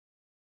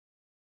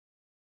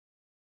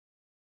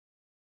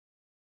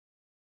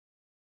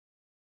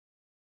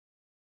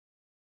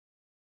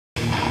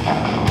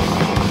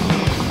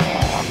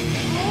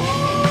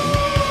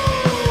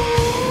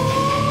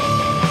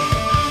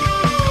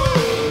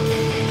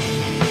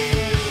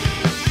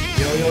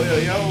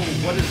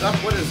What is up?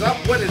 What is up?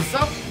 What is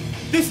up?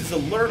 This is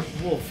Alert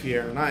Wolf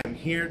here, and I am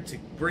here to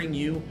bring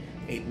you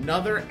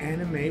another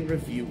anime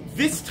review.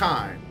 This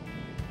time,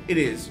 it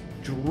is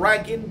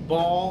Dragon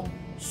Ball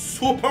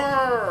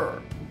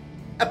Super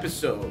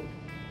Episode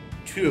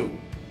 2.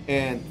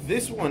 And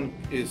this one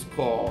is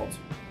called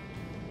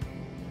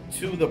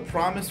To the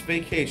Promised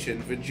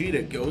Vacation.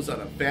 Vegeta goes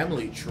on a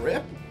family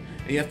trip.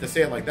 And you have to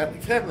say it like that,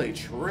 like family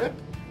trip,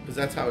 because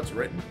that's how it's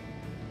written.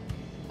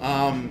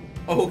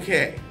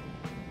 Okay.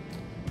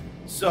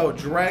 So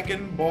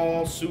Dragon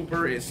Ball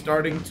Super is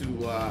starting to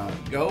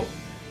go.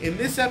 In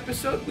this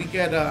episode, we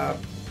get a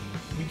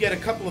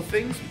couple of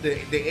things.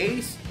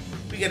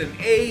 We get an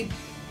A,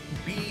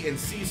 B, and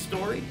C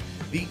story.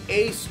 The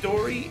A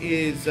story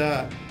is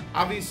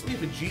obviously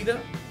Vegeta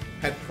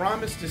had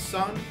promised his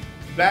son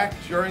back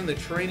during the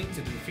training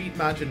to defeat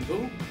Majin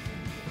Buu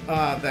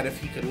that if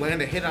he could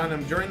land a hit on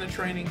him during the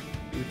training,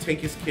 he would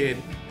take his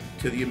kid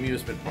to the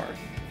amusement park.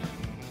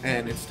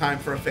 And it's time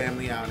for a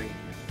family outing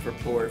for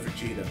poor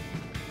Vegeta.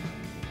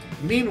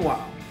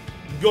 Meanwhile,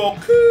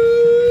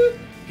 Goku,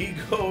 he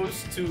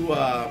goes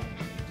to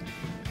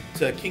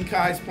King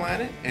Kai's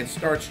planet and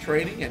starts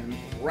training and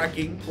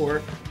wrecking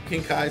poor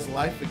King Kai's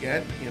life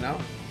again, you know.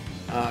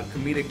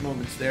 Comedic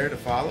moments there to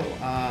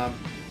follow.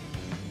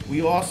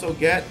 We also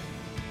get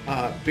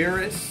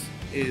Beerus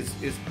is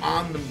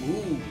on the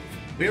move.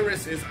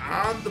 Beerus is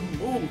on the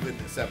move in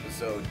this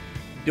episode,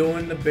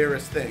 doing the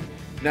Beerus thing.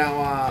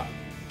 Now,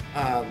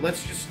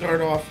 let's just start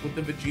off with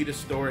the Vegeta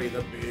story,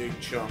 the big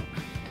chunk.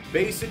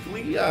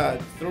 Basically, he's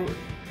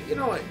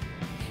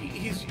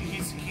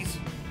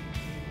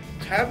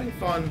having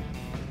fun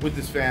with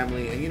his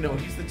family, and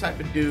he's the type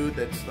of dude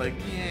that's like,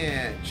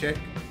 yeah, chick,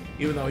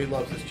 even though he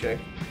loves his chick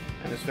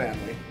and his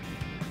family.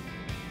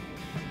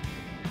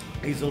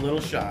 He's a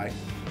little shy,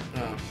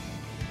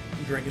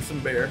 drinking some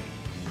beer,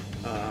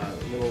 a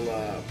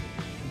little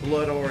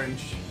blood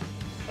orange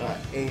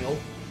ale,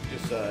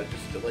 just to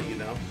let you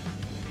know.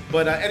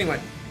 But anyway,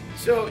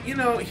 so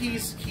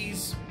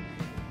he's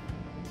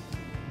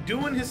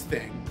doing his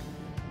thing,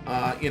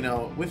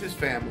 with his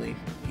family.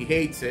 He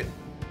hates it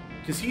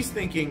because he's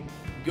thinking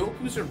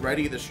Goku's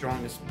already the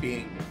strongest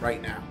being right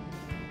now.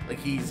 Like,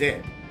 he's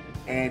it.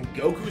 And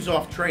Goku's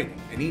off training,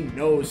 and he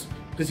knows,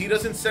 because he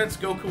doesn't sense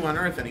Goku on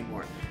Earth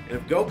anymore. And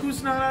if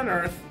Goku's not on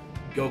Earth,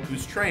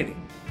 Goku's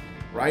training,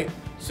 right?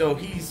 So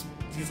he's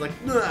like,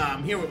 nah,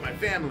 I'm here with my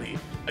family.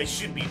 I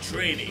should be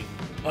training.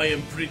 I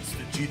am Prince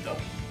Vegeta.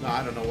 No,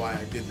 I don't know why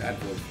I did that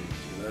voice for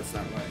Vegeta. That's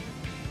not right.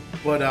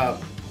 But,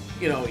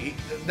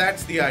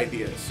 that's the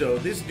idea. So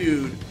this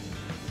dude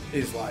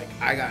is like,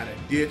 I gotta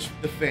ditch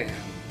the fam.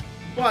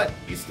 But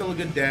he's still a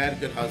good dad, a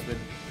good husband,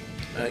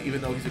 even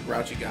though he's a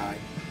grouchy guy.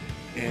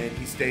 And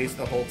he stays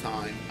the whole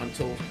time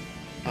until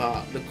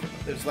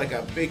there's like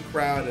a big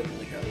crowd and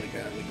like a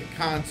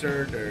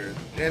concert, or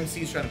the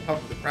MC's trying to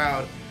pump up the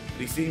crowd.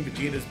 But he's seeing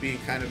Vegeta's being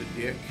kind of a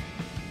dick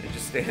and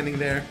just standing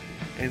there.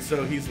 And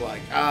so he's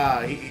like,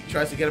 he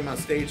tries to get him on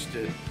stage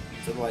to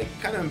like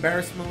kind of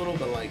embarrass him a little,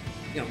 but like,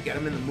 get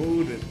him in the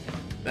mood, and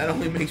that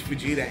only makes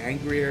Vegeta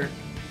angrier.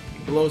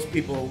 He blows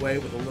people away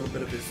with a little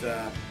bit of his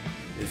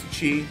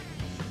chi,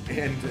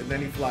 and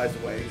then he flies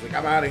away. He's like,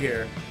 I'm out of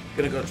here,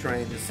 gonna go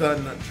train. His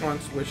son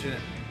Trunks wishing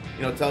it,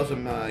 tells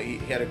him he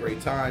had a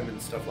great time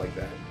and stuff like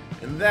that.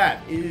 And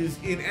that is,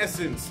 in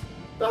essence,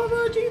 the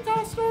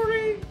Vegeta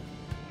story.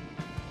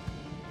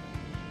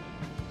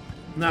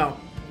 Now,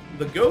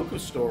 the Goku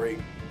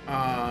story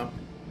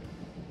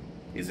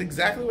is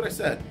exactly what I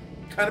said.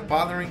 Kind of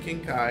bothering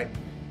King Kai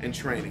and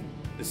training.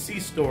 The C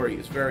story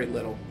is very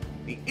little.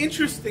 The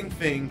interesting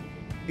thing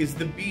is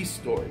the B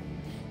story.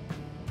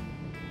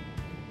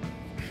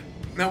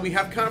 Now we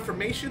have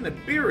confirmation that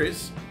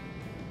Beerus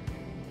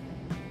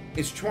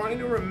is trying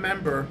to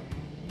remember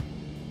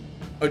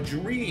a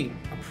dream,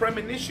 a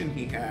premonition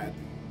he had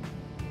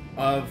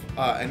of,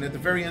 and at the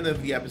very end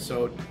of the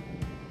episode,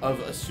 of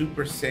a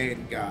Super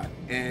Saiyan God.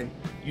 And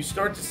you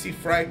start to see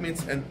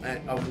fragments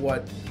of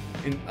what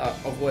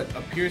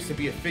appears to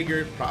be a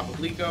figure,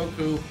 probably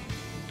Goku.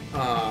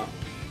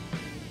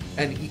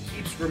 And he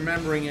keeps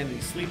remembering it, and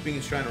he's sleeping,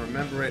 he's trying to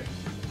remember it.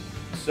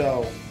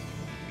 So,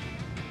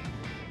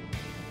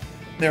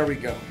 there we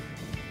go.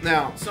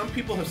 Now, some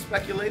people have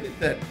speculated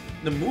that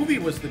the movie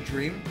was the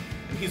dream,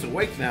 and he's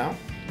awake now.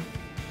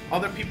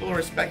 Other people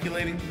are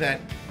speculating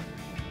that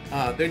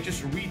they're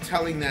just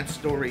retelling that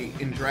story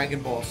in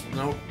Dragon Ball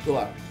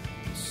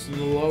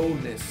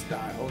slowness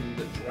style, in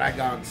the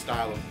Dragon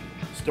style of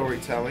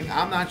storytelling.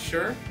 I'm not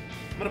sure.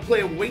 I'm going to play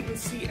a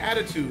wait-and-see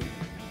attitude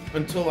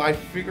until I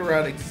figure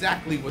out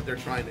exactly what they're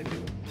trying to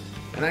do.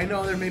 And I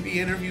know there may be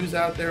interviews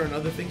out there and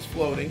other things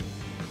floating.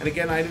 And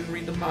again, I didn't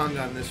read the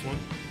manga on this one.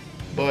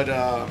 But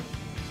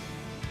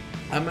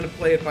I'm going to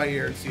play it by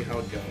ear and see how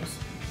it goes.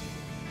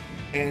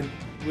 And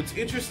what's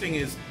interesting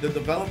is the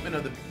development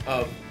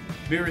of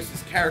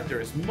Beerus' character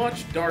is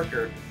much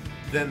darker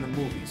than the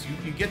movies.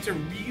 You get to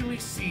really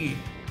see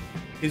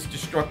his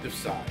destructive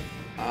side.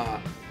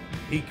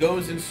 They go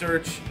in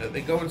search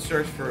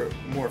for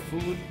more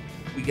food.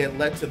 We get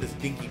led to this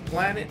dinky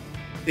planet.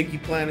 dinky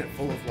planet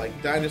full of like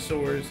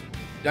dinosaurs,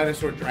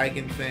 dinosaur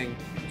dragon thing,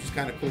 which is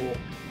kind of cool.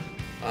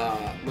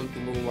 Looked a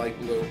little light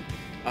blue,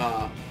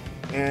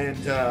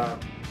 and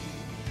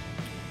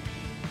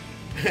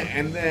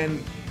and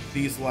then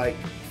these like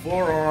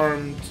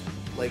four-armed,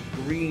 like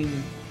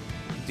green,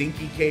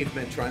 dinky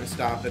cavemen trying to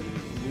stop it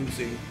and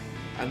losing.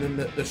 And then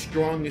the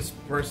strongest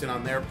person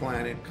on their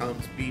planet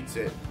comes, beats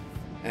it,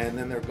 and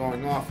then they're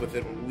going off with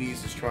it when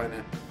Whis is trying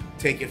to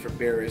take it for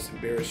Beerus, and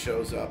Beerus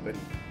shows up, and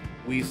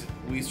Whis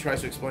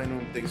tries to explain to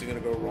him things are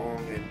going to go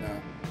wrong, and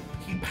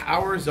he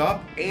powers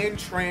up and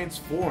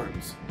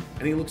transforms,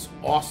 and he looks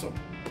awesome.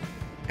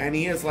 And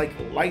he has like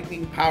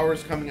lightning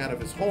powers coming out of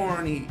his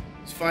horn.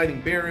 He's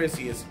fighting Beerus.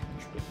 He has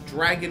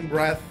dragon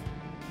breath.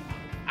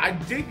 I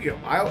dig him.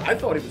 I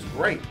thought he was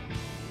great.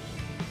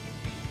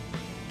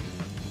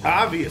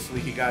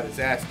 Obviously, he got his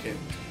ass kicked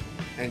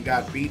and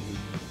got beaten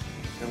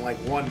in like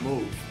one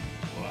move,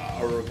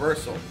 a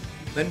reversal.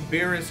 Then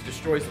Beerus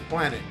destroys the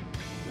planet.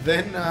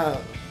 Then the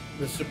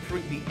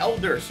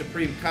Elder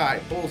Supreme Kai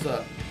pulls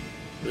up.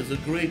 There's a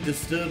great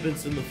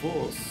disturbance in the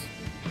Force.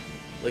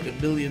 Like a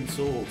million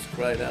souls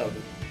cried out,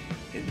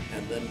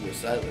 and then were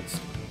silenced.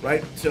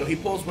 Right? So he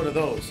pulls one of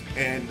those,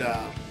 and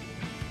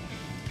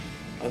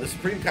the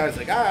Supreme Kai is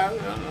like, I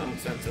don't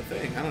sense a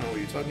thing. I don't know what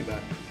you're talking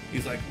about.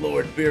 He's like,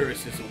 Lord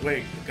Beerus is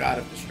awake, the god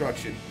of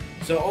destruction.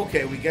 So,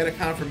 okay, we get a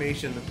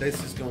confirmation that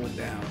this is going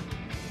down.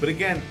 But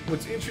again,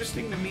 what's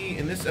interesting to me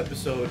in this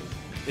episode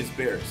is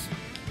Beerus.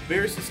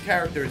 Beerus'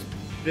 character is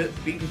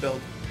being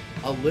built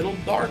a little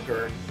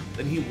darker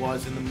than he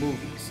was in the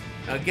movies.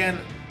 Now, again,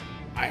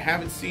 I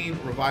haven't seen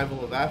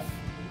Revival of F.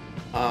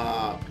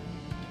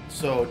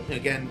 So,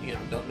 again, you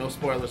know, no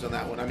spoilers on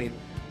that one. I mean,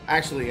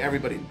 actually,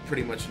 everybody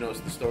pretty much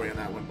knows the story on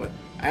that one. But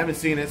I haven't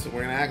seen it, so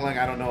we're going to act like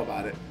I don't know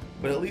about it.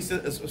 But at least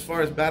as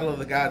far as Battle of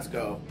the Gods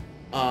go,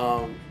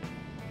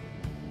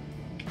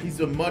 he's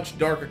a much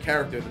darker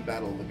character than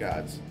Battle of the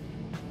Gods.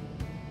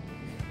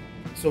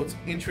 So it's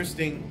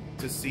interesting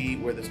to see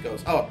where this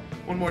goes. Oh,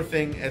 one more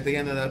thing. At the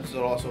end of the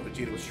episode, also,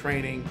 Vegeta was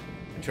training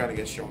and trying to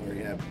get stronger.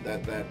 Yeah,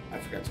 that I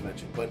forgot to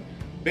mention. But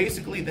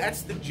basically,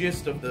 that's the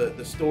gist of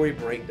the story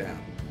breakdown.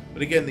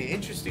 But again, the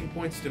interesting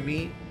points to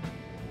me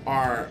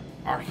are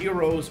our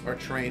heroes are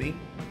training,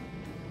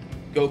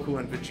 Goku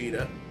and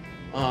Vegeta.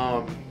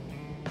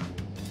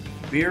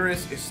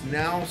 Beerus is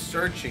now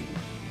searching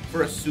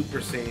for a Super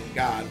Saiyan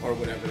God, or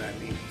whatever that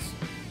means.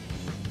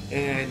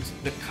 And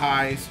the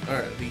Kai's,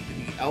 or the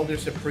Elder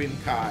Supreme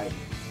Kai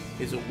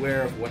is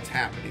aware of what's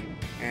happening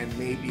and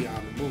may be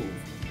on the move.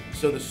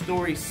 So the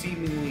story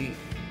seemingly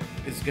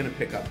is going to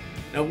pick up.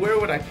 Now, where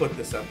would I put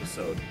this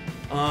episode?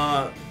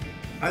 I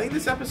think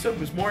this episode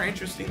was more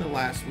interesting than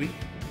last week.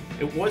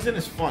 It wasn't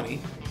as funny.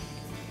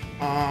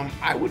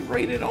 I would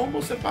rate it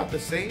almost about the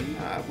same,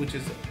 which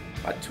is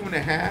about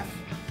 2.5.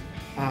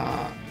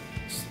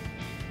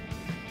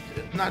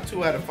 Not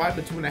 2 out of 5,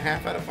 but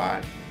 2.5 out of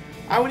 5.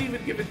 I would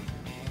even give it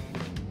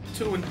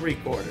 2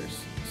 3/4.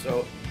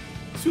 So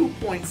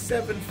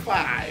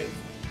 2.75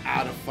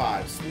 out of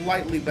 5.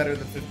 Slightly better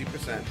than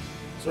 50%.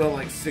 Sort of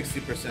like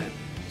 60%.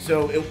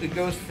 So it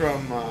goes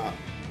from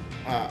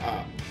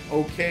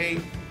okay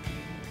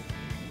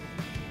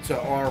to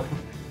R.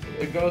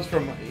 It goes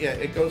from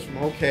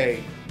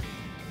okay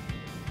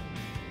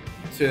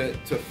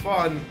to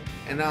fun.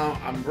 And now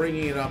I'm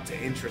bringing it up to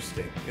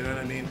interesting. You know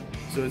what I mean?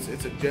 So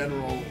it's a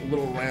general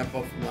little ramp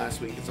up from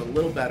last week. It's a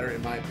little better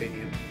in my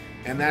opinion.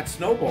 And that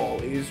snowball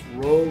is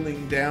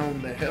rolling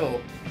down the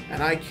hill.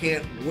 And I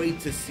can't wait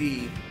to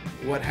see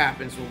what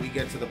happens when we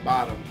get to the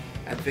bottom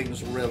and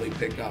things really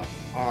pick up.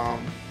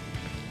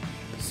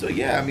 So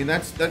yeah, I mean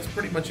that's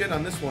pretty much it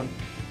on this one.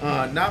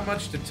 Not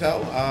much to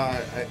tell.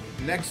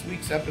 Next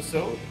week's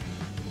episode.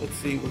 Let's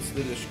see, what's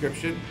the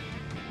description?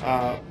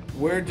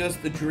 Where does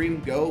the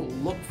dream go?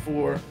 Look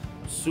for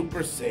Super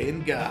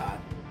Saiyan God.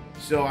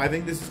 So I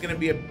think this is going to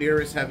be a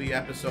Beerus heavy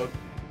episode,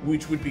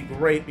 which would be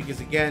great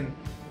because again,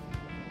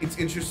 it's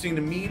interesting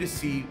to me to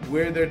see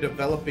where they're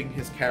developing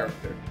his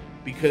character.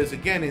 Because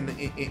again,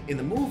 in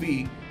the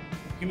movie,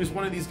 he was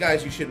one of these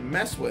guys you shouldn't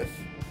mess with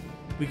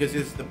because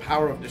it's the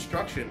power of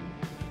destruction,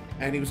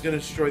 and he was going to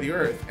destroy the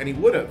Earth, and he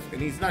would have,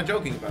 and he's not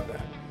joking about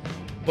that.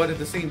 But at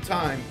the same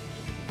time,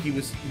 he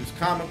was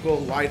comical,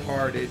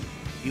 lighthearted.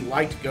 He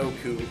liked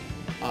Goku,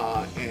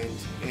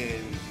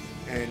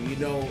 and you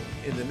know,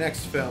 in the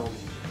next film,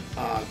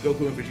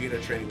 Goku and Vegeta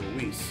are training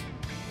with Whis.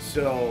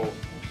 So,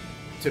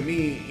 to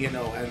me, you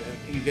know, and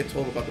you get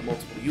told about the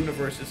multiple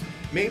universes.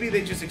 Maybe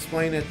they just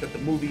explain it that the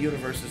movie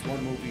universe is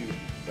one movie,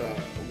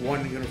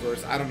 one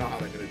universe. I don't know how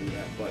they're gonna do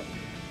that, but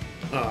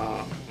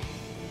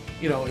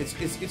you know, it's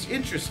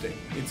interesting.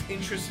 It's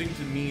interesting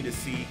to me to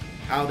see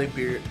how they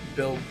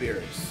build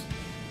Beerus.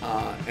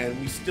 And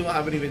we still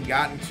haven't even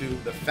gotten to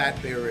the fat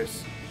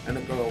Beerus and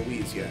the girl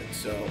Whis yet,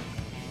 so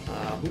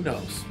who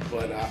knows?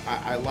 But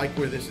I like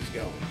where this is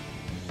going.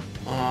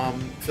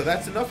 So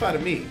that's enough out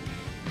of me.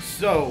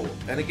 So,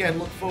 and again,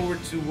 look forward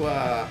to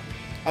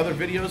other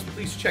videos.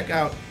 Please check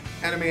out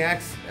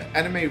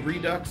Anime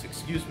Redux,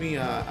 excuse me,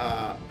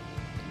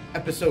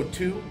 episode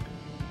 2.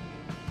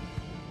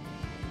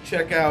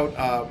 check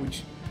out,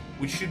 which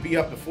should be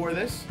up before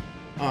this.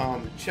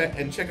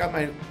 Check out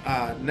my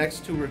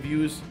next 2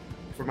 reviews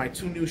for my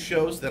 2 new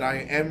shows that I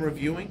am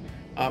reviewing.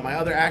 My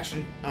other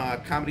action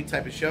comedy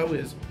type of show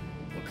is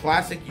a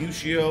classic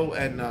Yushio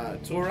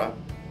and Tura,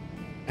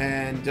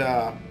 and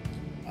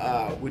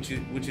which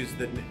is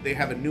they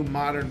have a new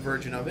modern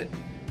version of it.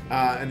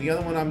 And the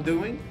other one I'm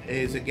doing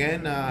is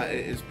again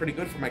is pretty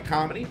good for my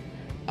comedy.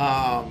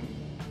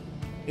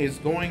 Is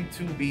going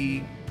to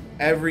be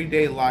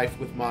Everyday Life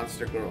with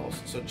Monster Girls.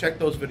 So check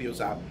those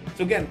videos out.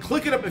 So again,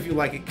 click it up if you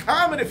like it,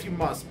 comment if you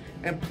must,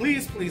 and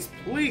please, please,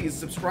 please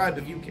subscribe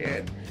if you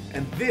can.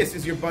 And this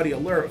is your buddy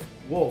Alert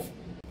Wolf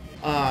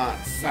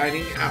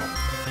signing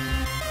out.